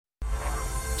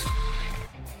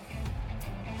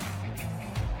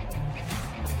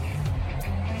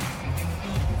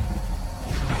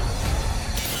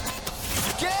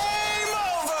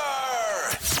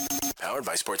Powered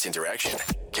by Sports Interaction,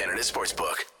 Canada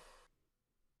Sportsbook.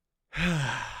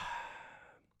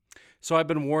 So I've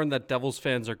been warned that Devils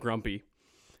fans are grumpy,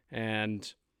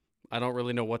 and I don't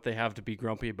really know what they have to be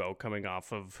grumpy about coming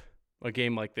off of a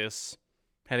game like this,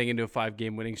 heading into a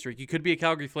 5-game winning streak. You could be a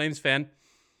Calgary Flames fan,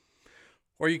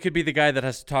 or you could be the guy that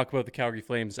has to talk about the Calgary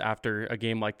Flames after a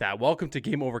game like that. Welcome to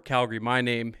Game Over Calgary. My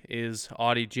name is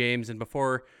Audie James, and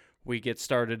before we get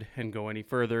started and go any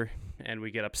further, and we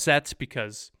get upset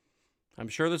because I'm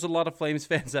sure there's a lot of Flames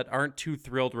fans that aren't too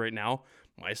thrilled right now,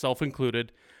 myself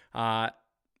included.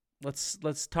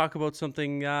 Let's talk about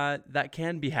something that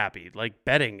can be happy, like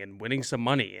betting and winning some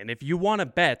money. And if you want to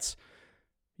bet,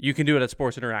 you can do it at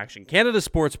Sports Interaction. Canada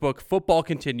Sportsbook, football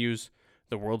continues.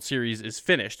 The World Series is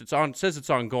finished. It says it's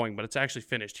ongoing, but it's actually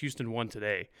finished. Houston won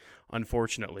today,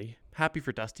 unfortunately. Happy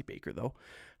for Dusty Baker, though.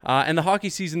 And the hockey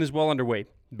season is well underway.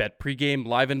 Bet pregame,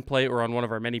 live in play, or on one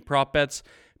of our many prop bets.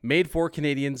 Made for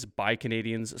Canadians, by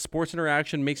Canadians. Sports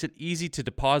Interaction makes it easy to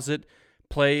deposit,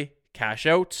 play, cash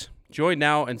out. Join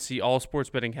now and see all sports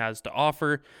betting has to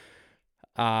offer.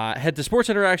 Head to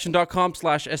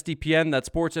sportsinteraction.com/SDPN. That's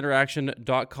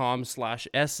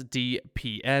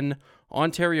sportsinteraction.com/SDPN.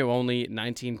 Ontario only,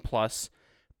 19 plus.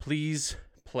 Please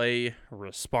play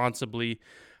responsibly.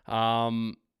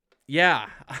 Yeah.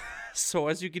 So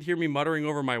as you can hear me muttering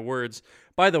over my words,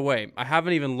 by the way, I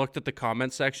haven't even looked at the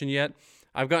comment section yet.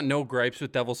 I've got no gripes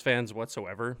with Devils fans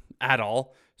whatsoever at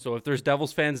all. So if there's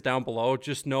Devils fans down below,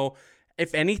 just know,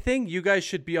 if anything, you guys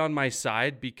should be on my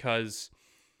side, because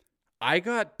I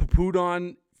got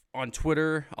poo-pooed on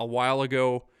Twitter a while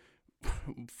ago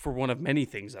for one of many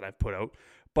things that I've put out.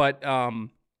 But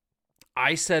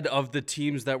I said of the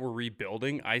teams that were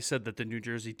rebuilding, I said that the New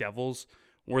Jersey Devils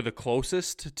were the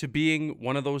closest to being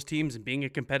one of those teams and being a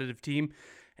competitive team.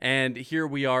 And here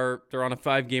we are. They're on a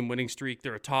 5-game winning streak.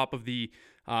 They're atop of the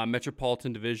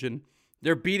Metropolitan Division.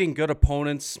 They're beating good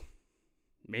opponents.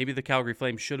 Maybe the Calgary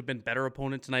Flames should have been better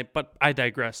opponent tonight, but I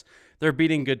digress. They're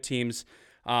beating good teams.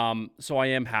 So I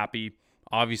am happy,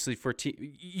 obviously, for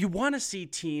you want to see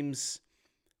teams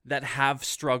that have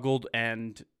struggled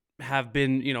and have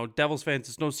been, Devils fans,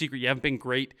 it's no secret, you haven't been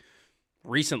great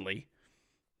recently,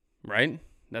 right?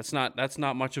 That's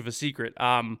not much of a secret.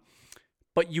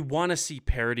 But you want to see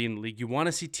parity in the league. You want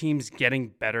to see teams getting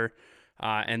better,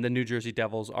 and the New Jersey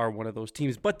Devils are one of those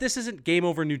teams. But this isn't Game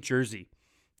Over New Jersey.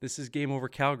 This is Game Over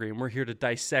Calgary, and we're here to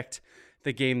dissect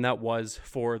the game that was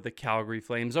for the Calgary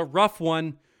Flames. A rough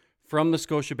one from the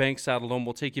Scotiabank Saddledome.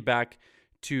 We'll take you back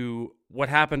to what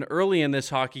happened early in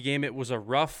this hockey game. It was a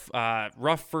rough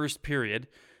first period.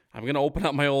 I'm going to open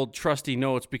up my old trusty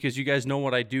notes because you guys know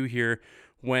what I do here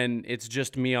when it's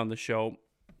just me on the show,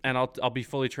 and I'll be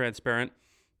fully transparent.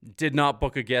 Did not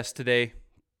book a guest today,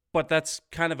 but that's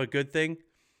kind of a good thing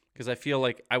because I feel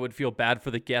like I would feel bad for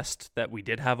the guest that we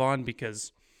did have on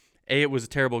because A, it was a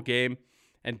terrible game,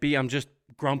 and B, I'm just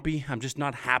grumpy. I'm just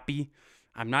not happy.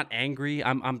 I'm not angry.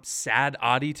 I'm sad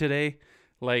Audie today.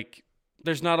 Like,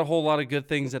 there's not a whole lot of good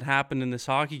things that happened in this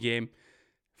hockey game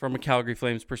from a Calgary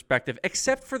Flames perspective,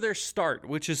 except for their start,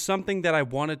 which is something that I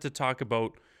wanted to talk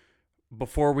about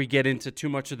before we get into too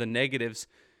much of the negatives.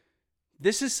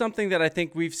 This is something that I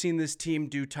think we've seen this team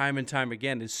do time and time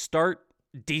again, is start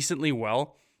decently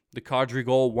well. The Kadri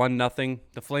goal, 1-0.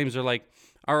 The Flames are like,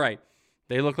 all right,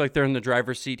 they look like they're in the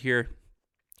driver's seat here.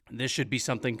 This should be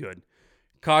something good.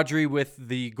 Kadri with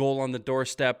the goal on the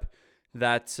doorstep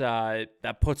that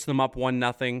puts them up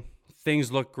 1-0.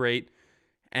 Things look great.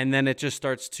 And then it just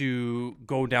starts to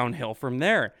go downhill from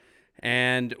there.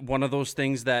 And one of those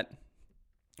things that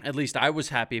at least I was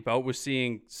happy about was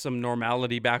seeing some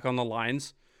normality back on the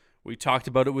lines. We talked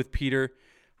about it with Peter.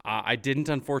 I didn't,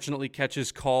 unfortunately, catch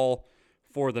his call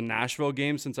for the Nashville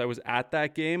game since I was at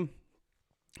that game.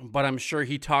 But I'm sure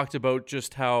he talked about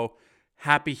just how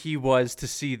happy he was to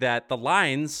see that the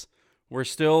lines were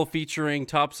still featuring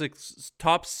top six,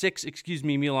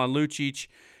 Milan Lucic,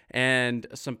 and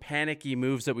some panicky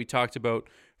moves that we talked about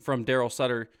from Daryl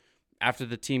Sutter after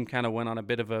the team kind of went on a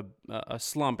bit of a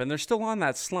slump, and they're still on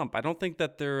that slump. I don't think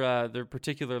that they're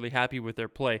particularly happy with their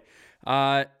play.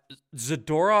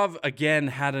 Zadorov again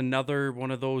had another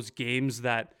one of those games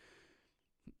that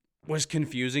was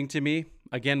confusing to me.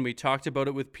 Again, we talked about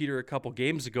it with Peter a couple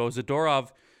games ago. Zadorov,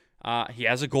 he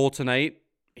has a goal tonight.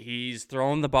 He's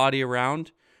throwing the body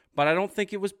around, but I don't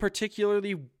think it was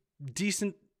particularly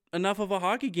decent enough of a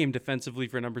hockey game defensively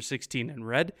for number 16 in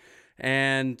red.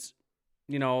 And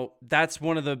that's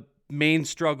one of the main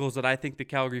struggles that I think the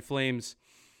Calgary Flames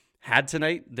had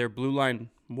tonight. Their blue line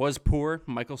was poor.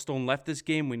 Michael Stone left this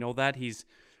game. We know that. He's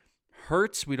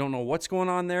hurt. We don't know what's going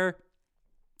on there.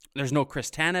 There's no Chris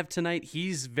Tanev tonight.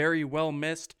 He's very well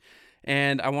missed.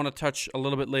 And I want to touch a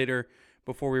little bit later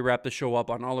before we wrap the show up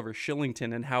on Oliver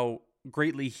Shillington and how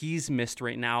greatly he's missed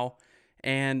right now,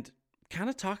 and kind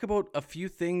of talk about a few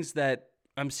things that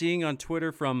I'm seeing on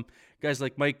Twitter from guys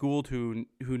like Mike Gould who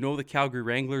know the Calgary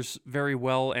Wranglers very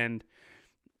well, and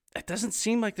it doesn't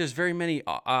seem like there's very many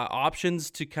options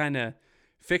to kind of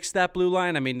fix that blue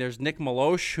line. I mean, there's Nick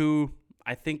Malosh, who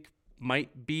I think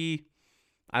might be,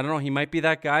 I don't know, he might be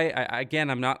that guy.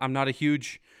 I'm not a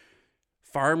huge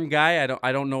farm guy.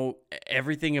 I don't know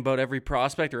everything about every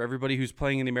prospect or everybody who's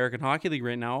playing in the American Hockey League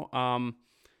right now.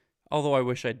 Although I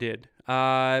wish I did.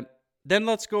 Then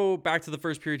let's go back to the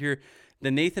first period here.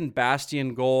 The Nathan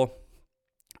Bastian goal.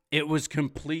 It was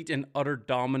complete and utter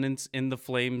dominance in the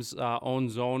Flames' own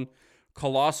zone.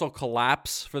 Colossal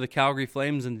collapse for the Calgary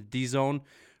Flames in the D zone,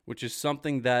 which is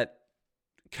something that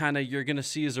kind of you're going to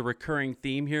see as a recurring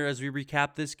theme here as we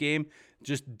recap this game.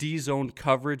 Just D zone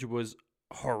coverage was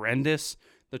horrendous.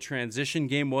 The transition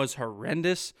game was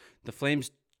horrendous. The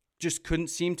Flames just couldn't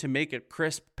seem to make a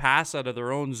crisp pass out of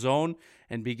their own zone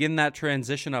and begin that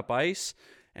transition up ice,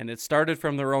 and it started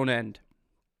from their own end.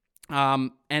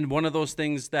 And one of those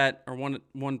things that, or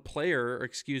one player,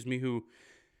 who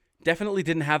definitely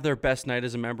didn't have their best night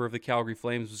as a member of the Calgary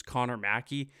Flames was Connor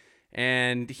Mackey.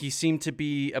 And he seemed to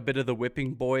be a bit of the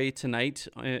whipping boy tonight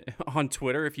on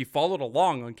Twitter. If you followed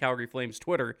along on Calgary Flames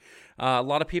Twitter, a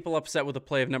lot of people upset with the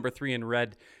play of number 3 in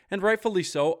red, and rightfully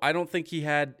so. I don't think he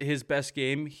had his best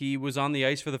game. He was on the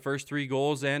ice for the first 3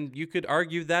 goals, and you could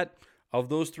argue that of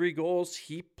those 3 goals,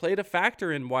 he played a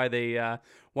factor in why they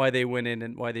went in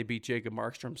and why they beat Jacob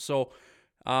Markstrom. So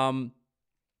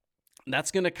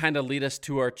that's going to kind of lead us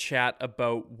to our chat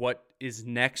about what is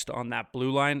next on that blue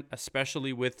line,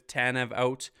 especially with Tanev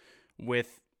out,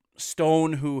 with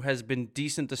Stone, who has been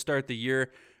decent to start the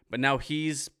year, but now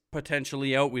he's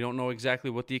potentially out. We don't know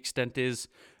exactly what the extent is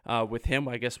with him.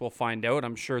 I guess we'll find out.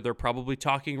 I'm sure they're probably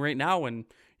talking right now, and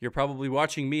you're probably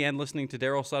watching me and listening to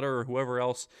Daryl Sutter or whoever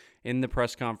else in the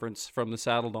press conference from the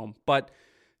Saddle Dome. But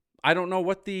I don't know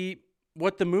what the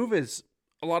move is.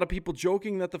 A lot of people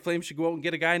joking that the Flames should go out and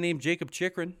get a guy named Jacob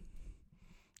Chychrun.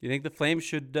 You think the Flames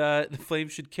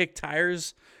should kick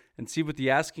tires and see what the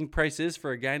asking price is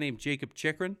for a guy named Jacob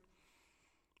Chychrun?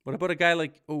 What about a guy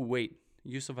like,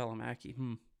 Yusuf Alamaki?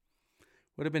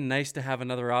 Would have been nice to have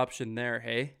another option there,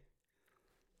 hey?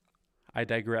 I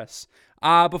digress.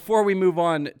 Before we move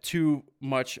on too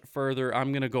much further,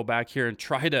 I'm going to go back here and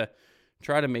try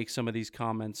to make some of these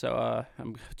comments. There's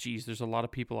a lot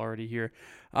of people already here.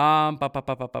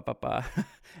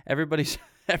 Everybody's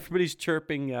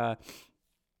chirping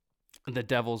the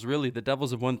Devils. Really, the Devils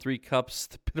have won 3 cups.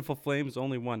 The pitiful Flames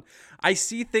only one. I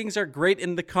see things are great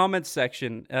in the comments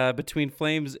section between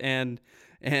Flames and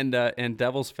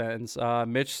Devils fans.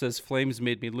 Mitch says Flames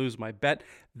made me lose my bet.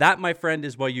 That, my friend,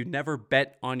 is why you never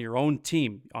bet on your own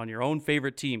team, on your own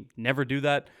favorite team. Never do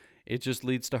that. It just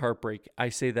leads to heartbreak. I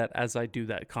say that as I do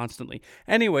that constantly.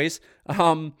 Anyways,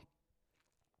 let's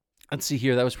see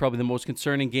here. That was probably the most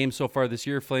concerning game so far this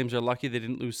year. Flames are lucky they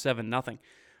didn't lose 7-0.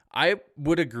 I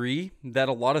would agree that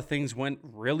a lot of things went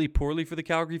really poorly for the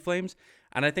Calgary Flames,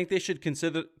 and I think they should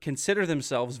consider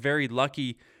themselves very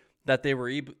lucky that they were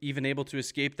even able to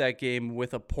escape that game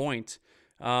with a point.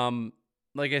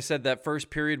 Like I said, that first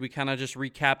period, we kind of just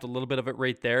recapped a little bit of it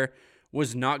right there,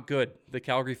 was not good. The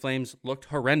Calgary Flames looked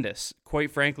horrendous.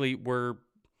 Quite frankly, were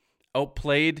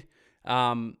outplayed.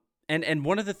 And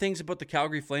one of the things about the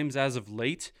Calgary Flames as of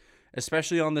late,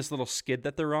 especially on this little skid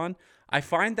that they're on, I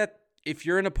find that if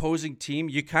you're an opposing team,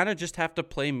 you kind of just have to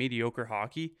play mediocre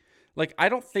hockey. Like, I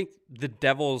don't think the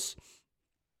Devils,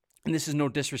 and this is no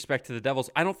disrespect to the Devils,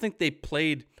 I don't think they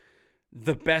played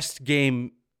the best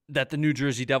game that the New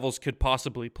Jersey Devils could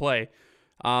possibly play.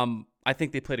 I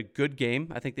think they played a good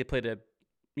game. I think they played a,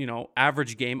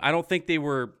 average game. I don't think they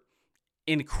were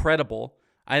incredible.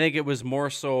 I think it was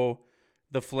more so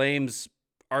the Flames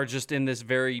are just in this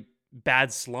very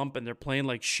bad slump and they're playing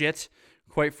like shit,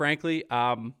 quite frankly.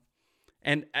 And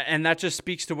that just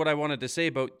speaks to what I wanted to say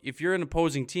about if you're an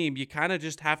opposing team, you kind of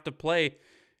just have to play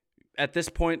at this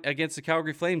point against the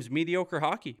Calgary Flames mediocre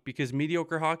hockey, because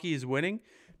mediocre hockey is winning.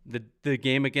 The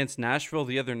game against Nashville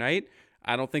the other night,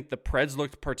 I don't think the Preds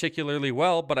looked particularly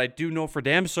well, but I do know for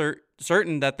damn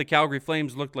certain that the Calgary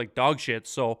Flames looked like dog shit.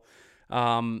 So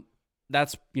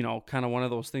that's, kind of one of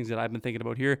those things that I've been thinking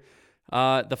about here.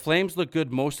 The Flames look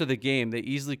good most of the game. They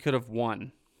easily could have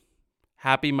won.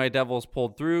 Happy my Devils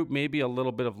pulled through. Maybe a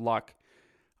little bit of luck.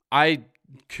 I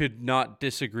could not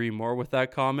disagree more with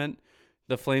that comment.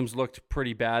 The Flames looked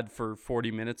pretty bad for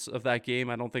 40 minutes of that game.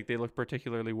 I don't think they looked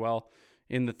particularly well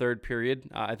in the third period.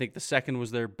 I think the second was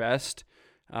their best.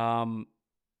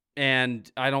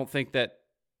 and I don't think that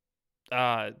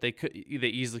they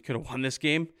easily could have won this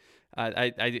game.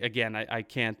 I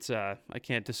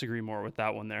can't disagree more with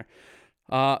that one there.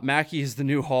 Mackey is the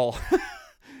new Hall.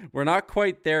 We're not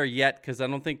quite there yet because I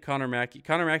don't think Connor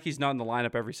Mackey's not in the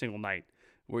lineup every single night.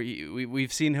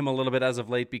 We've seen him a little bit as of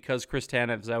late because Chris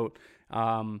Tanev's out.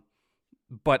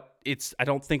 But I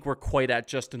don't think we're quite at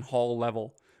Justin Hall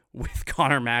level with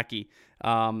Connor Mackey.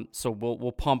 So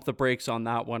we'll pump the brakes on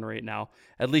that one right now.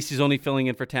 At least he's only filling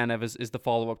in for Tanev is the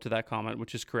follow-up to that comment,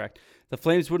 which is correct. The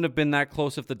Flames wouldn't have been that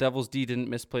close if the Devils' D didn't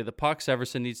misplay the puck.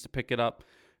 Severson needs to pick it up,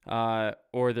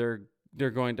 or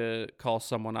they're going to call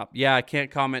someone up. Yeah, I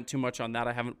can't comment too much on that.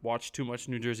 I haven't watched too much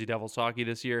New Jersey Devils hockey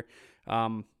this year.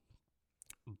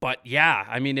 But yeah,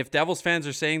 I mean, if Devils fans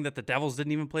are saying that the Devils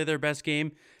didn't even play their best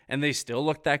game and they still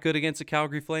looked that good against the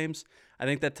Calgary Flames, I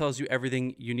think that tells you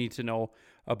everything you need to know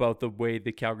about the way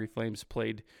the Calgary Flames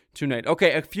played tonight.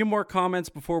 Okay, a few more comments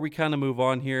before we kind of move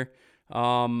on here.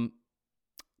 The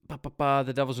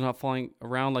Devils are not falling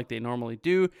around like they normally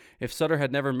do. If Sutter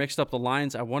had never mixed up the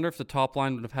lines, I wonder if the top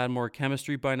line would have had more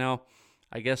chemistry by now.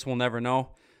 I guess we'll never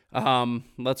know.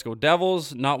 Let's go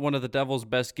Devils. Not one of the Devils'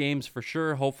 best games for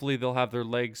sure. Hopefully they'll have their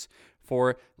legs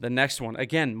for the next one.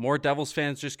 Again, more Devils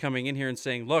fans just coming in here and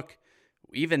saying, look,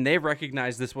 even they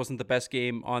recognize this wasn't the best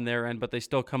game on their end, but they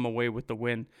still come away with the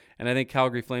win. And I think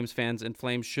Calgary Flames fans and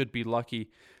Flames should be lucky.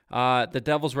 The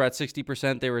Devils were at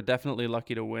 60%. They were definitely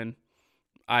lucky to win.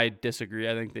 I disagree.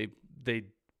 I think they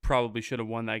probably should have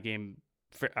won that game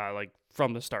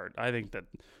from the start. I think that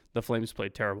the Flames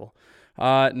played terrible.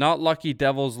 Not lucky.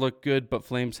 Devils look good, but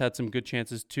Flames had some good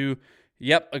chances too.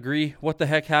 Yep, agree. What the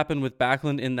heck happened with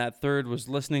Backlund in that third? Was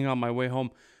listening on my way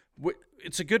home.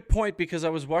 It's a good point because I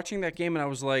was watching that game and I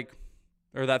was like,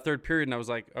 or that third period, and I was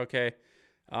like, okay,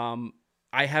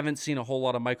 I haven't seen a whole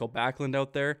lot of Michael Backlund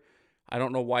out there. I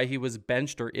don't know why he was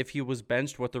benched or if he was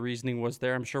benched, what the reasoning was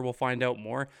there. I'm sure we'll find out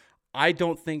more. I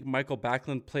don't think Michael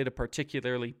Backlund played a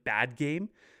particularly bad game.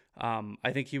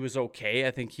 I think he was okay.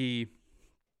 I think he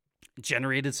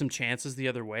generated some chances the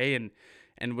other way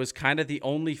and was kind of the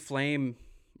only Flame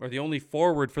or the only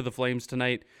forward for the Flames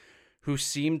tonight who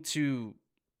seemed to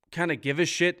kind of give a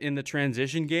shit in the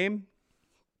transition game,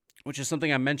 which is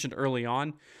something I mentioned early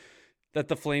on that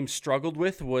the Flames struggled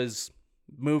with, was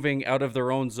moving out of their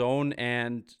own zone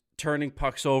and turning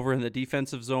pucks over in the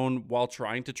defensive zone while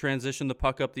trying to transition the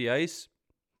puck up the ice.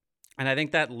 And I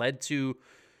think that led to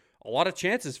a lot of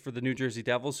chances for the New Jersey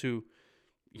Devils, who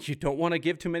you don't want to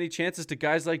give too many chances to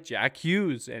guys like Jack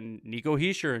Hughes and Nico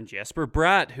Hischier and Jesper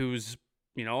Bratt, who's,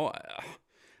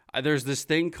 there's this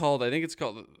thing called, I think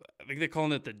they're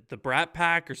calling it the Brat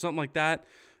Pack or something like that.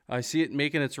 I see it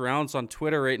making its rounds on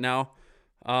Twitter right now.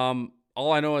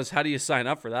 All I know is, how do you sign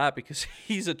up for that? Because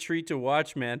he's a treat to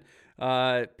watch, man.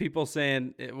 People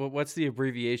saying, what's the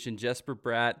abbreviation? Jesper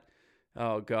Bratt.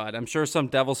 Oh God, I'm sure some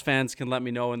Devils fans can let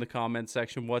me know in the comments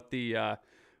section what the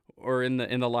or in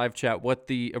the live chat what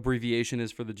the abbreviation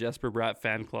is for the Jesper Bratt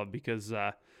fan club, because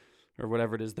or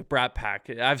whatever it is, the Brat Pack.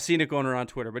 I've seen it going around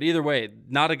Twitter, but either way,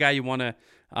 not a guy you want to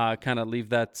kind of leave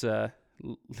that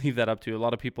up to. A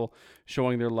lot of people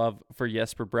showing their love for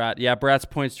Jesper Bratt. Yeah, Bratt's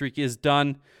point streak is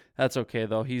done. That's okay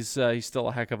though. He's still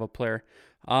a heck of a player.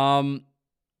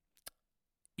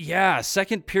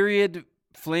 Second period,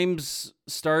 Flames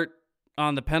start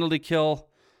on the penalty kill.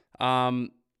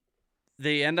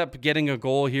 They end up getting a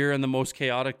goal here in the most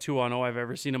chaotic 2-on-0 I've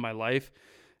ever seen in my life,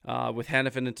 with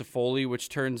Hanifin into Foley, which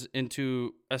turns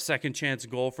into a second chance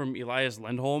goal from Elias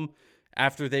Lindholm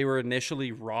after they were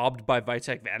initially robbed by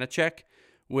Vitek Vanacek,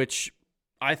 which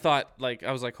I thought,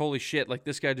 I was like, holy shit,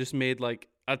 this guy just made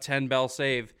a 10-bell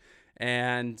save.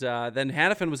 And then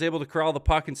Hanifin was able to corral the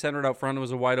puck and center it out front. It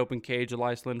was a wide open cage.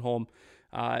 Elias Lindholm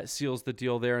seals the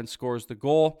deal there and scores the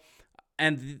goal.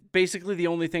 And basically the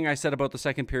only thing I said about the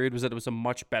second period was that it was a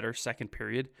much better second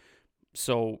period.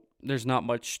 So there's not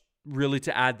much really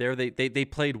to add there. They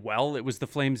played well. It was the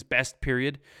Flames' best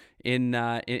period in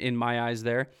my eyes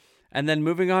there. And then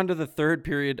moving on to the third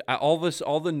period, all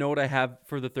the note I have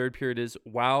for the third period is,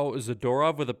 wow,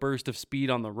 Zadorov with a burst of speed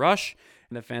on the rush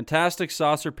and a fantastic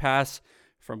saucer pass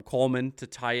from Coleman to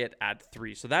tie it at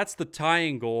 3. So that's the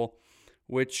tying goal,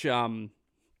 which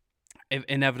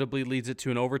inevitably leads it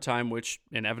to an overtime, which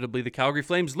inevitably the Calgary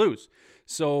Flames lose.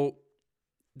 So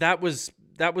that was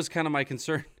kind of my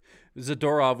concern.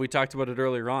 Zadorov, we talked about it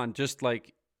earlier on, just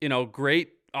great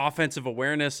offensive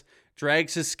awareness,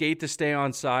 drags his skate to stay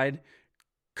onside,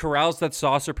 corrals that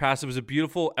saucer pass. It was a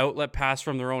beautiful outlet pass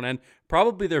from their own end.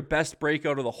 Probably their best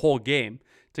breakout of the whole game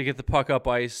to get the puck up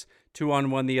ice,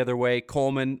 2-on-1 the other way.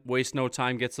 Coleman wastes no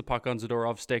time, gets the puck on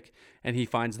Zadorov's stick, and he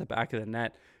finds the back of the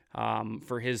net.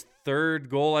 for his third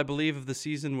goal, I believe, of the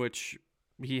season, which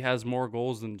he has more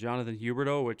goals than Jonathan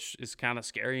Huberdeau, which is kind of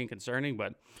scary and concerning,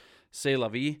 but c'est la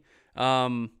vie.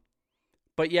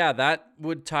 But yeah, that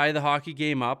would tie the hockey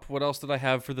game up. What else did I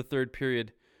have for the third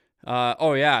period?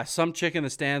 Some chick in the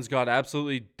stands got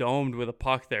absolutely domed with a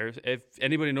puck there. If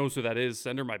anybody knows who that is,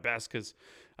 send her my best, because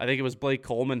I think it was Blake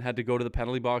Coleman had to go to the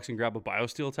penalty box and grab a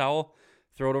BioSteel towel,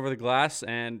 throw it over the glass,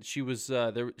 and she was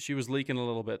leaking a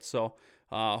little bit. So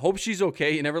hope she's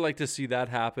okay. You never like to see that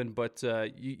happen, but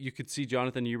you could see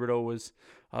Jonathan Huberdeau was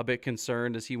a bit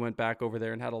concerned as he went back over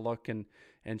there and had a look, and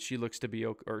she looks to be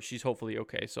okay, or she's hopefully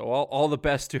okay. So all the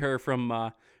best to her from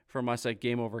us at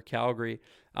Game Over Calgary.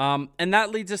 And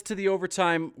that leads us to the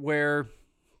overtime, where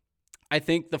I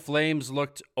think the Flames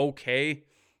looked okay.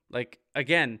 Like,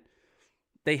 again,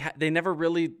 they never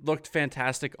really looked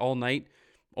fantastic all night.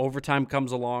 Overtime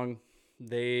comes along.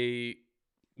 They,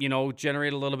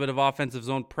 generate a little bit of offensive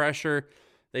zone pressure.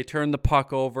 They turn the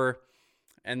puck over,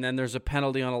 and then there's a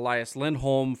penalty on Elias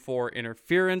Lindholm for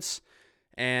interference.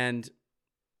 And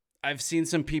I've seen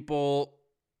some people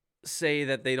say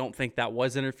that they don't think that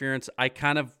was interference. I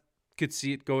kind of could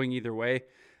see it going either way.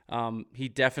 He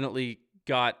definitely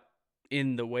got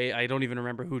in the way. I don't even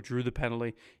remember who drew the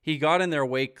penalty. He got in their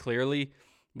way clearly.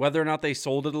 Whether or not they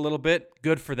sold it a little bit,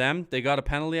 good for them. They got a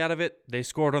penalty out of it. They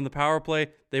scored on the power play.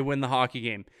 They win the hockey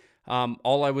game.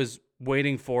 All I was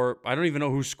waiting for, I don't even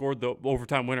know who scored the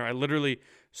overtime winner. I literally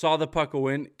saw the puck go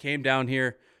in, came down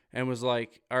here, and was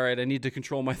like, all right, I need to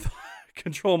control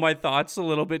my thoughts a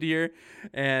little bit here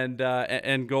and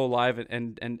go live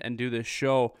and do this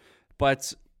show.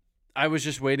 But I was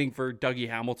just waiting for Dougie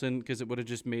Hamilton, because it would have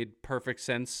just made perfect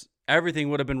sense. Everything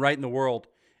would have been right in the world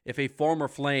if a former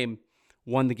Flame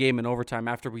won the game in overtime,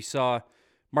 after we saw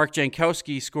Mark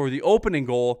Jankowski score the opening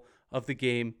goal of the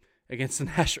game against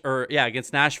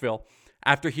Nashville,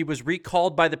 after he was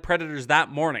recalled by the Predators that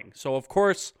morning. So of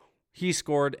course he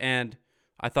scored, and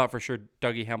I thought for sure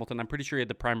Dougie Hamilton. I'm pretty sure he had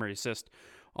the primary assist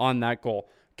on that goal.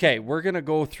 Okay, we're going to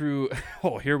go through.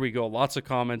 Oh, here we go. Lots of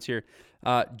comments here.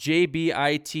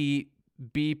 JBIT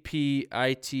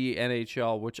BPIT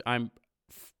NHL, which I'm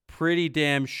pretty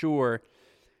damn sure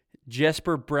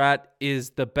Jesper Bratt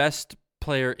is the best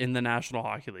player in the National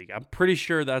Hockey League. I'm pretty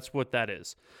sure that's what that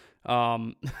is.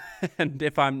 And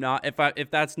if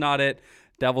that's not it,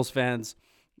 Devils fans,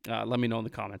 let me know in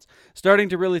the comments. Starting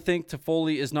to really think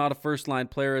Toffoli is not a first-line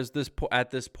player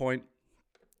at this point.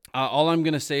 All I'm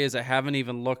going to say is I haven't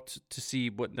even looked to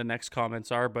see what the next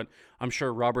comments are, but I'm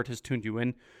sure Robert has tuned you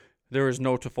in. There is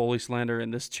no Toffoli slander in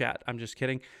this chat. I'm just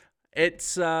kidding.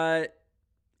 It's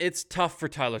tough for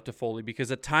Tyler Toffoli,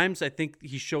 because at times I think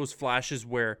he shows flashes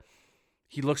where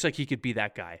he looks like he could be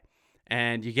that guy.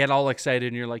 And you get all excited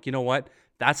and you're like, you know what?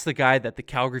 That's the guy that the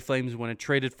Calgary Flames went and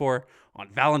traded for on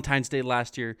Valentine's Day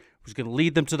last year, who's going to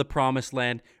lead them to the promised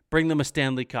land, bring them a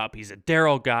Stanley Cup. He's a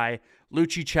Daryl guy.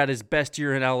 Lucic had his best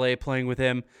year in LA playing with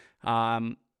him.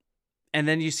 And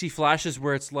then you see flashes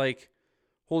where it's like,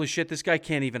 holy shit, this guy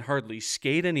can't even hardly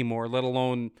skate anymore, let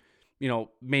alone,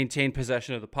 maintain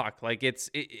possession of the puck. Like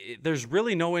there's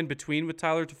really no in between with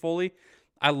Tyler Toffoli.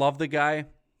 I love the guy.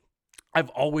 I've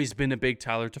always been a big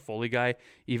Tyler Toffoli guy,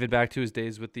 even back to his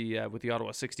days with the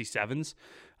Ottawa 67s.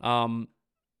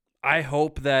 I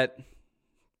hope that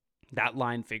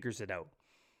line figures it out.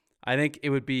 I think it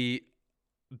would be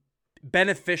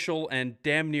beneficial and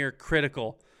damn near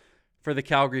critical for the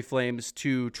Calgary Flames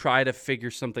to try to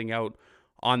figure something out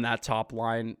on that top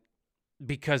line,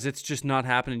 because it's just not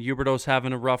happening. Huberdeau's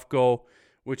having a rough go,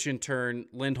 which in turn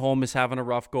Lindholm is having a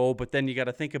rough go. But then you got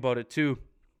to think about it too.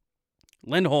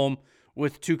 Lindholm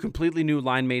with two completely new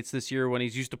line mates this year, when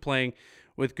he's used to playing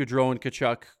with Gaudreau and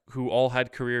Tkachuk, who all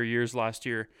had career years last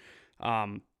year.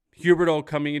 Huberdeau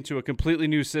coming into a completely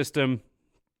new system,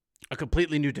 a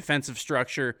completely new defensive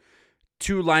structure,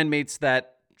 two line mates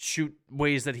that shoot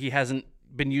ways that he hasn't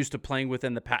been used to playing with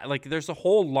in the past. Like, there's a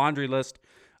whole laundry list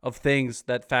of things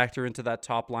that factor into that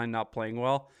top line not playing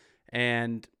well.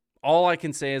 And all I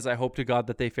can say is I hope to God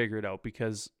that they figure it out,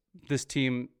 because this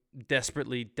team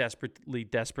desperately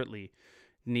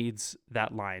needs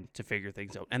that line to figure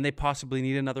things out. And they possibly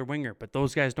need another winger, but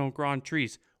those guys don't grow on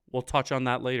trees. We'll touch on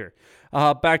that later.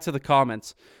 Back to the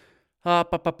comments.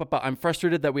 I'm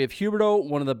frustrated that we have Huberdeau,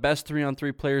 one of the best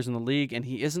 3-on-3 players in the league, and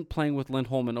he isn't playing with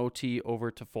Lindholm and OT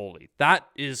over Toffoli. That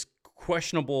is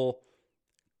questionable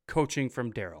coaching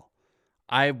from Daryl.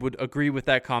 I would agree with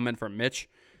that comment from Mitch.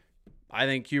 I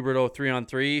think Huberdeau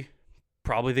 3-on-3,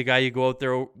 probably the guy you go out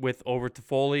there with over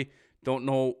Toffoli. Don't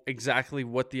know exactly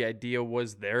what the idea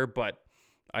was there, but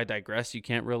I digress. You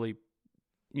can't really,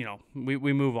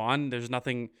 we move on. There's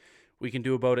nothing we can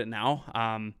do about it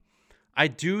now. I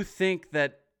do think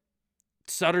that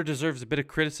Sutter deserves a bit of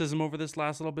criticism over this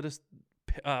last little bit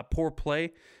of poor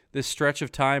play, this stretch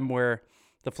of time where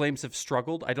the Flames have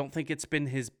struggled. I don't think it's been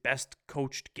his best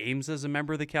coached games as a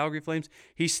member of the Calgary Flames.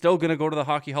 He's still going to go to the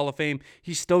Hockey Hall of Fame.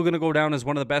 He's still going to go down as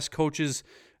one of the best coaches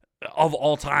of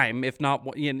all time, if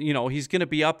not, he's going to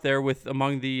be up there with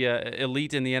among the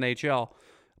elite in the NHL,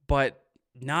 but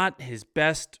not his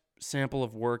best sample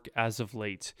of work as of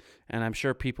late, and I'm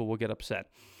sure people will get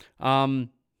upset.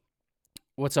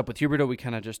 What's up with Huberdeau? We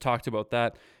kind of just talked about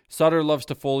that. Sutter loves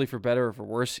Toffoli for better or for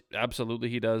worse. Absolutely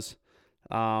he does.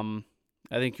 I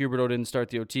think Huberdeau didn't start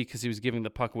the OT because he was giving the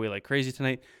puck away like crazy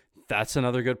tonight. That's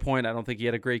another good point. I don't think he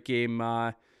had a great game.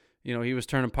 He was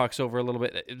turning pucks over a little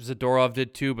bit. Zadorov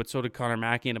did too, but so did Connor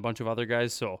Mackey and a bunch of other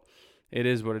guys, so it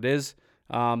is what it is.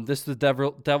 This is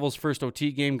the Devils' first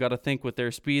OT game. Got to think with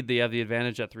their speed, they have the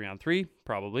advantage at 3-on-3,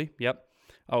 probably. Yep.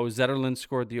 Oh, Zetterlund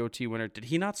scored the OT winner. Did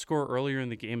he not score earlier in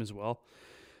the game as well?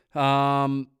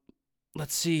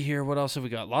 Let's see here. What else have we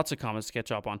got? Lots of comments to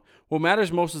catch up on. What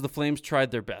matters most is the Flames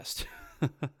tried their best.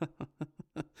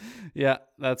 Yeah,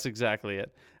 that's exactly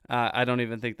it. I don't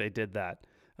even think they did that.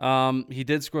 He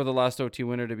did score the last OT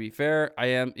winner, to be fair.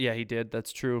 Yeah, he did.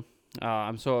 That's true.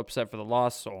 I'm so upset for the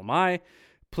loss. So am I.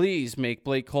 Please make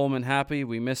Blake Coleman happy.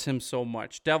 We miss him so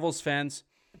much. Devils fans,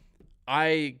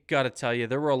 I got to tell you,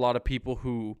 there were a lot of people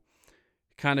who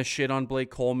kind of shit on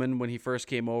Blake Coleman when he first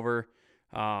came over.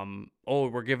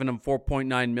 We're giving him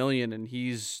 $4.9 million and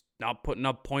he's not putting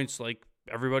up points like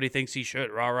everybody thinks he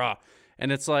should. Rah, rah.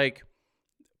 And it's like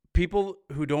people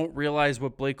who don't realize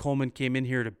what Blake Coleman came in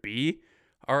here to be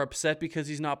are upset because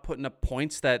he's not putting up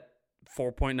points that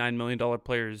 $4.9 million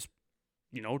players,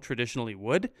 traditionally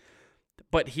would.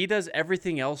 But he does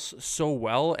everything else so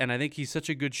well, and I think he's such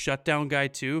a good shutdown guy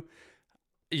too.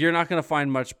 You're not going to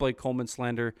find much Blake Coleman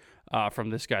slander from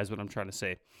this guy is what I'm trying to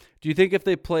say. Do you think if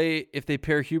they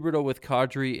pair Huberdeau with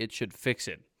Kadri, it should fix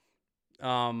it?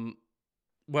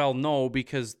 Well, no,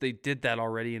 because they did that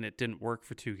already and it didn't work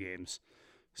for 2 games.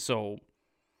 So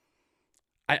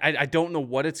I don't know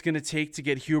what it's going to take to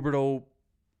get Huberdeau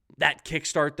that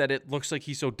kickstart that it looks like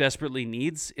he so desperately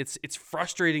needs. It's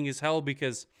frustrating as hell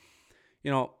because,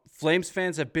 Flames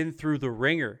fans have been through the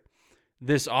ringer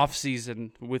this offseason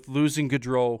with losing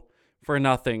Gaudreau for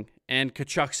nothing and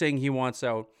Tkachuk saying he wants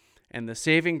out. And the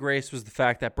saving grace was the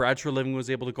fact that Brad Treliving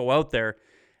was able to go out there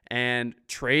and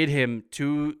trade him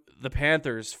to the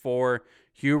Panthers for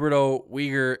Huberdeau,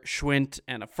 Weegar, Schwint,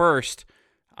 and a first,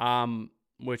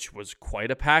 which was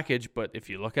quite a package. But if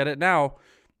you look at it now,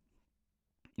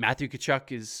 Matthew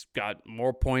Tkachuk has got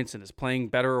more points and is playing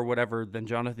better or whatever than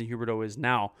Jonathan Huberdeau is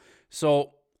now.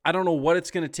 So I don't know what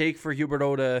it's going to take for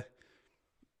Huberdeau to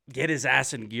get his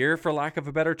ass in gear, for lack of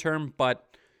a better term,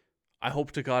 but I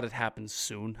hope to God it happens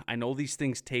soon. I know these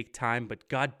things take time, but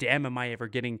goddamn am I ever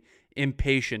getting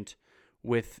impatient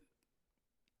with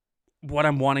what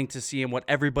I'm wanting to see and what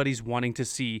everybody's wanting to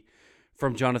see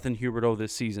from Jonathan Huberdeau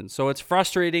this season. So it's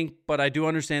frustrating, but I do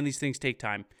understand these things take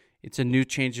time. It's a new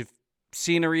change of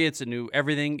scenery. It's a new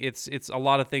everything. It's a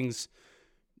lot of things.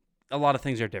 A lot of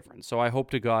things are different. So I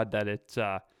hope to God that it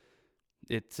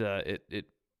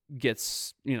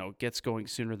gets going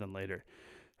sooner than later.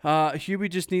 Hubie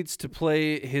just needs to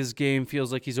play his game.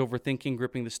 Feels like he's overthinking,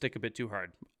 gripping the stick a bit too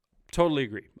hard. Totally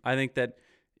agree. I think that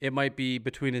it might be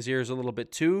between his ears a little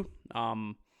bit too.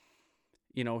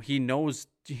 He knows.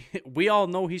 We all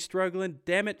know he's struggling.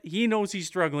 Damn it, he knows he's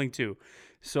struggling too.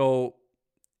 So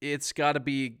it's got to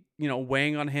be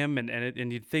weighing on him,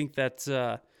 and you'd think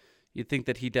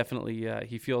that he definitely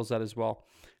he feels that as well.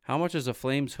 How much is a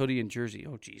Flames hoodie and jersey?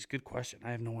 Oh, geez, good question.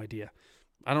 I have no idea.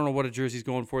 I don't know what a jersey's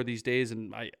going for these days,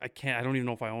 and I don't even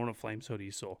know if I own a Flames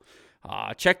hoodie. So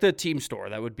check the team store.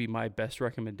 That would be my best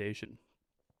recommendation.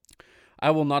 I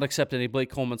will not accept any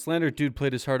Blake Coleman slander. Dude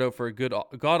played his heart out for a good,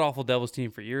 god-awful Devils team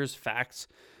for years. Facts.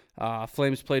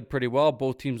 Flames played pretty well.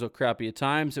 Both teams looked crappy at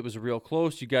times. It was real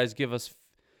close. You guys give us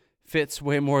fits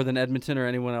way more than Edmonton or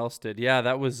anyone else did. Yeah,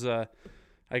 that was...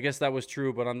 I guess that was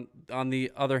true, but on the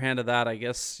other hand of that, I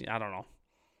guess, I don't know.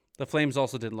 The Flames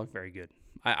also didn't look very good.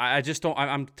 I just don't,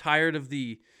 I'm tired of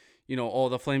the,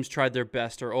 the Flames tried their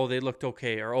best, or, they looked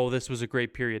okay, or, this was a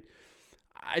great period.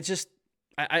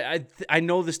 I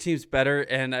know this team's better,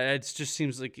 and it just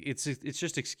seems like it's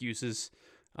just excuses.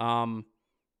 A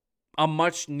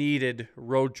much needed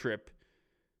road trip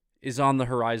is on the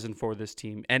horizon for this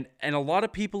team. And a lot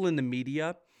of people in the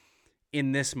media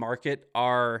in this market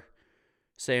are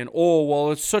saying,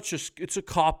 it's a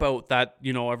cop-out that,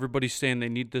 everybody's saying they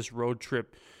need this road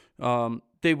trip.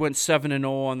 They went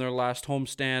 7-0 on their last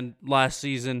homestand last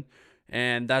season,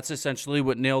 And that's essentially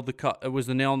what was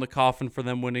the nail in the coffin for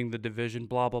them winning the division,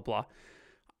 blah, blah, blah.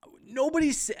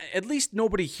 At least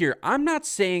nobody here. I'm not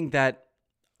saying that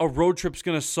a road trip's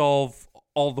going to solve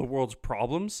all the world's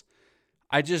problems.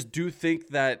 I just do think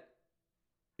that,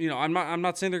 I'm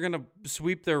not saying they're going to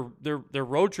sweep their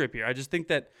road trip here. I just think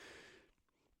that,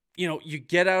 you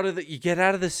get out of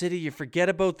the city, you forget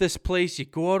about this place, you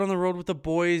go out on the road with the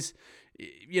boys,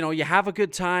 you have a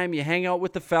good time, you hang out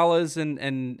with the fellas,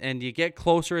 and you get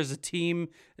closer as a team,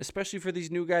 especially for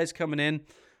these new guys coming in.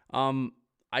 I'm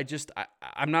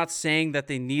not saying that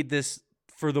they need this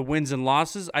for the wins and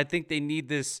losses. I think they need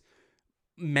this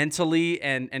mentally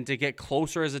and to get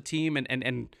closer as a team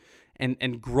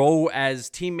and grow as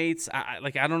teammates.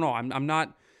 I don't know. I'm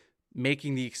not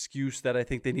making the excuse that I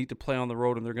think they need to play on the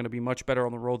road and they're going to be much better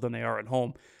on the road than they are at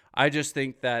home. I just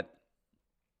think that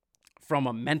from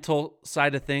a mental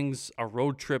side of things, a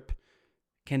road trip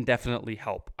can definitely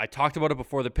help. I talked about it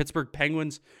before. The Pittsburgh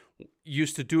Penguins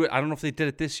used to do it. I don't know if they did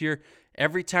it this year.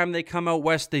 Every time they come out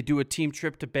west, they do a team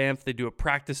trip to Banff. They do a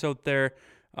practice out there.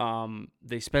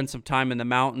 They spend some time in the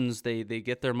mountains. They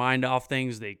get their mind off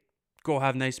things. They go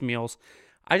have nice meals.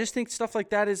 I just think stuff like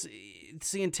that it's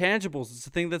the intangibles. It's the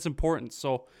thing that's important.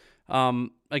 So,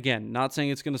 again, not saying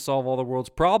it's going to solve all the world's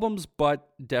problems, but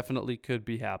definitely could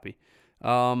be happy.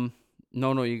 No,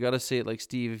 you got to say it like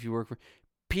Steve if you work for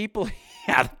people.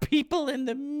 Yeah, people in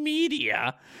the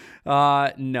media.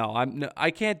 No,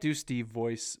 I can't do Steve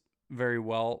voice very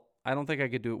well. I don't think I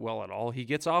could do it well at all. He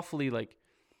gets awfully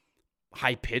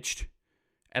high pitched,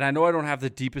 and I know I don't have the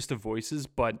deepest of voices,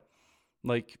 but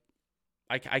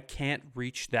I can't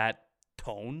reach that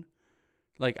tone.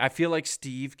 I feel like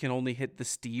Steve can only hit the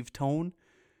Steve tone,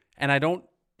 and I don't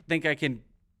think I can.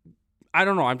 I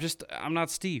don't know. I'm not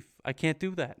Steve. I can't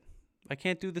do that. I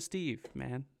can't do the Steve,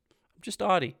 man. I'm just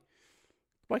Audie.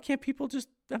 Why can't people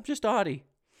I'm just Audie.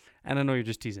 And I know you're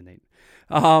just teasing Nate.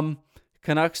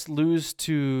 Canucks lose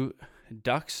to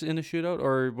Ducks in a shootout,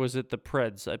 or was it the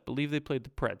Preds? I believe they played the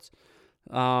Preds.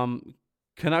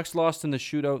 Canucks lost in the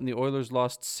shootout, and the Oilers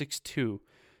lost 6-2.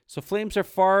 So Flames are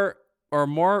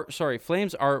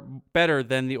Flames are better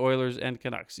than the Oilers and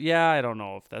Canucks. Yeah, I don't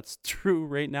know if that's true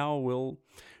right now. We'll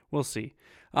see.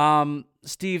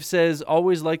 Steve says,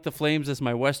 always like the Flames as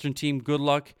my Western team. Good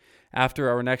luck after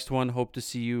our next one. Hope to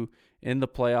see you in the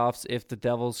playoffs if the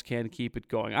Devils can keep it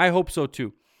going. I hope so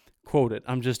too. Quote it.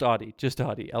 I'm just Audie. Just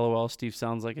Audie. LOL. Steve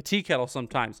sounds like a tea kettle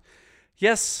sometimes.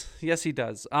 Yes, he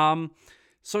does.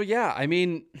 So yeah, I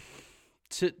mean,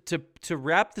 to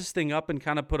wrap this thing up and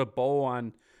kind of put a bow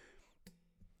on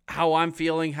how I'm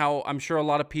feeling, how I'm sure a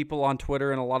lot of people on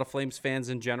Twitter and a lot of Flames fans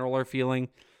in general are feeling.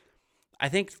 I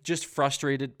think just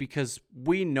frustrated because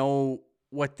we know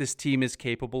what this team is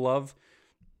capable of.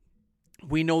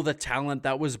 We know the talent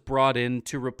that was brought in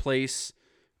to replace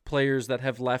players that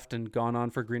have left and gone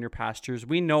on for greener pastures.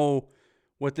 We know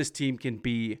what this team can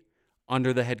be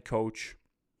under the head coach.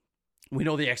 We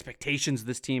know the expectations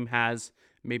this team has.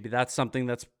 Maybe that's something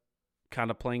that's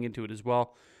kind of playing into it as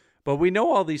well. But we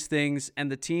know all these things,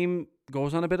 and the team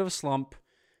goes on a bit of a slump,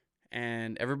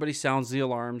 and everybody sounds the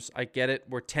alarms. I get it.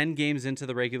 We're 10 games into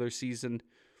the regular season.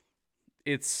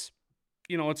 It's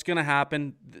going to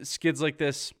happen. Skids like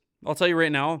this, I'll tell you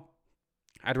right now,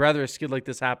 I'd rather a skid like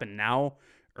this happen now,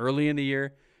 early in the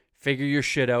year, figure your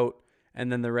shit out,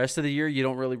 and then the rest of the year you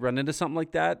don't really run into something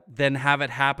like that, then have it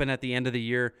happen at the end of the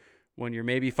year when you're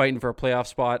maybe fighting for a playoff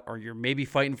spot or you're maybe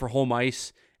fighting for home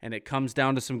ice, and it comes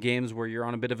down to some games where you're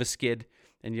on a bit of a skid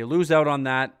and you lose out on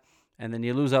that, and then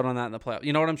you lose out on that in the playoff.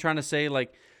 You know what I'm trying to say?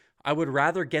 I would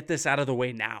rather get this out of the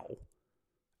way now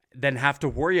than have to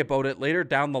worry about it later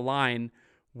down the line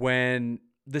when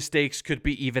the stakes could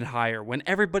be even higher, when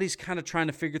everybody's kind of trying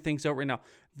to figure things out right now.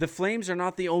 The Flames are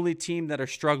not the only team that are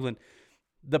struggling.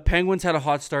 The Penguins had a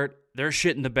hot start. They're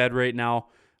shit in the bed right now.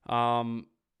 I'm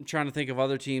trying to think of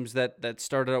other teams that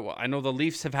started out well. I know the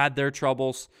Leafs have had their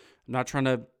troubles. I'm not trying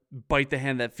to bite the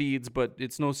hand that feeds, but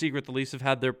it's no secret the Leafs have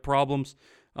had their problems.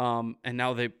 And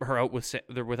now they're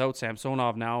without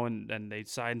Samsonov now, and they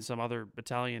signed some other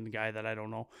Italian guy that I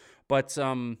don't know. But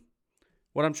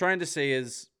what I'm trying to say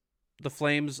is the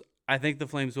Flames, I think the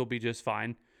Flames will be just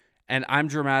fine. And I'm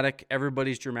dramatic.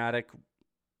 Everybody's dramatic.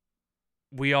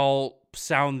 We all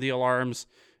sound the alarms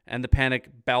and the panic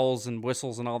bells and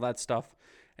whistles and all that stuff.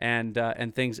 And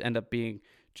things end up being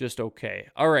just okay.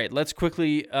 All right, let's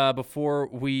quickly, before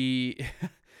we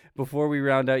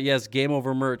round out, yes, Game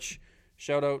Over merch.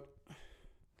 Shout out.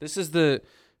 This is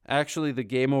actually the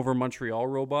Game Over Montreal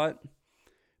robot,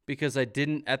 because I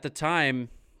didn't, at the time,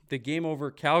 the Game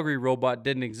Over Calgary robot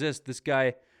didn't exist. This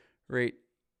guy right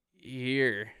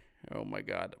here, Oh my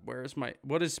God.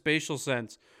 What is spatial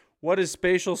sense? What is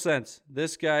spatial sense?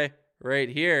 This guy right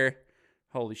here.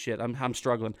 Holy shit. I'm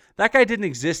struggling. That guy didn't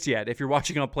exist yet. If you're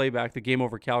watching on playback, the Game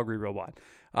Over Calgary robot.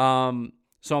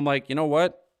 So I'm like, you know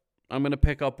what? I'm going to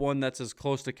pick up one that's as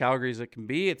close to Calgary as it can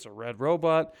be. It's a red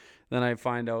robot. Then I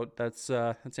find out that's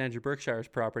Andrew Berkshire's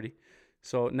property.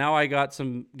 So now I got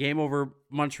some Game Over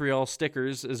Montreal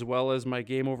stickers as well as my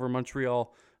Game Over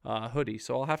Montreal hoodie.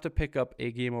 So I'll have to pick up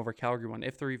a Game Over Calgary one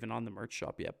if they're even on the merch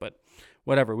shop yet. But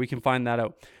whatever, we can find that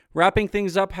out. Wrapping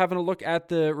things up, having a look at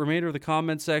the remainder of the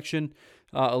comment section.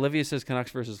 Olivia says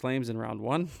Canucks versus Flames in round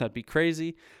 1. That'd be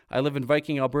crazy. I live in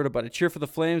Viking, Alberta, but I cheer for the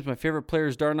Flames. My favorite player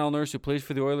is Darnell Nurse, who plays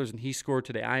for the Oilers, and he scored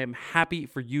today. I am happy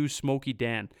for you, Smokey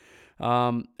Dan.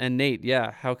 And Nate,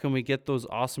 yeah, how can we get those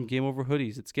awesome Game Over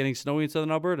hoodies? It's getting snowy in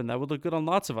Southern Alberta, and that would look good on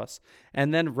lots of us.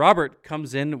 And then Robert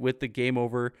comes in with the Game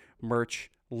Over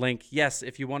merch link. Yes,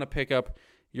 if you want to pick up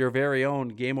your very own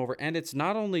Game Over, and it's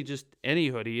not only just any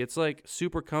hoodie, it's like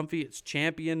super comfy. It's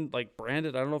Champion, like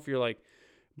branded. I don't know if you're like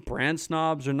brand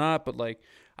snobs or not, but like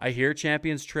I hear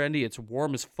Champion's trendy. It's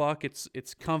warm as fuck.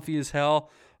 It's comfy as hell.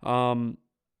 I'm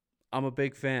a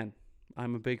big fan.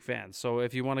 So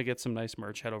if you want to get some nice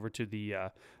merch, head over to the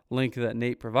link that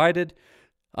Nate provided.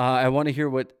 I want to hear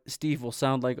what Steve will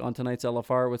sound like on tonight's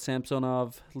LFR with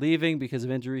Samsonov leaving because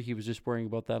of injury. He was just worrying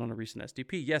about that on a recent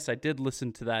SDP. Yes, I did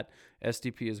listen to that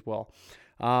SDP as well.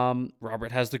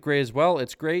 Robert has the gray as well.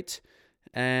 It's great.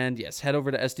 And yes, head over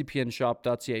to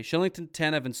sdpnshop.ca. Shillington,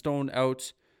 Tanev, and Stone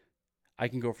out. I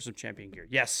can go for some Champion gear.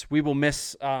 Yes, we will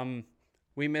miss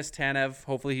Tanev.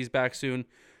 Hopefully he's back soon.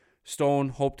 Stone,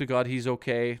 hope to God he's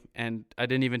okay. And I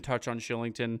didn't even touch on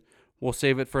Shillington. We'll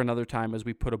save it for another time as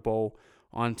we put a bow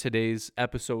on today's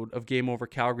episode of Game Over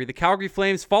Calgary. The Calgary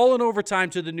Flames fall in overtime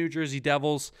to the New Jersey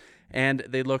Devils, and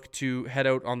they look to head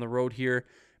out on the road here,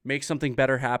 make something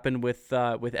better happen with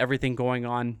everything going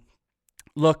on.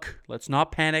 Look, let's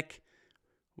not panic.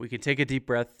 We can take a deep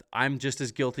breath. I'm just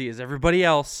as guilty as everybody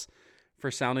else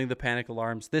for sounding the panic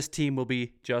alarms. This team will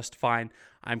be just fine.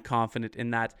 I'm confident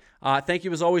in that. Thank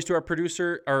you as always to our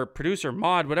producer,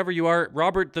 Mod, whatever you are,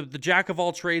 Robert, the jack of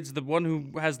all trades, the one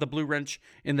who has the blue wrench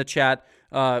in the chat.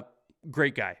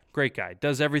 Great guy.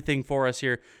 Does everything for us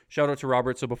here. Shout out to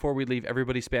Robert. So before we leave,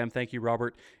 everybody spam thank you,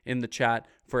 Robert, in the chat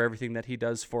for everything that he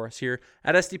does for us here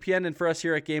at SDPN and for us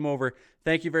here at Game Over.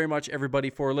 Thank you very much, everybody,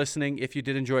 for listening. If you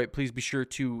did enjoy it, please be sure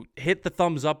to hit the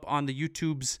thumbs up on the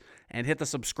YouTubes and hit the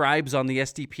subscribes on the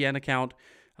SDPN account.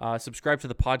 Subscribe to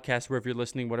the podcast wherever you're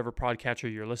listening, whatever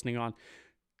podcatcher you're listening on.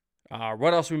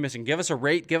 What else are we missing? Give us a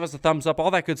rate, give us a thumbs up,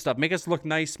 all that good stuff. Make us look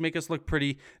nice, make us look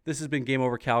pretty. This has been Game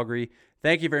Over Calgary.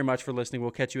 Thank you very much for listening. We'll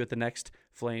catch you at the next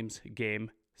Flames game.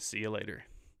 See you later.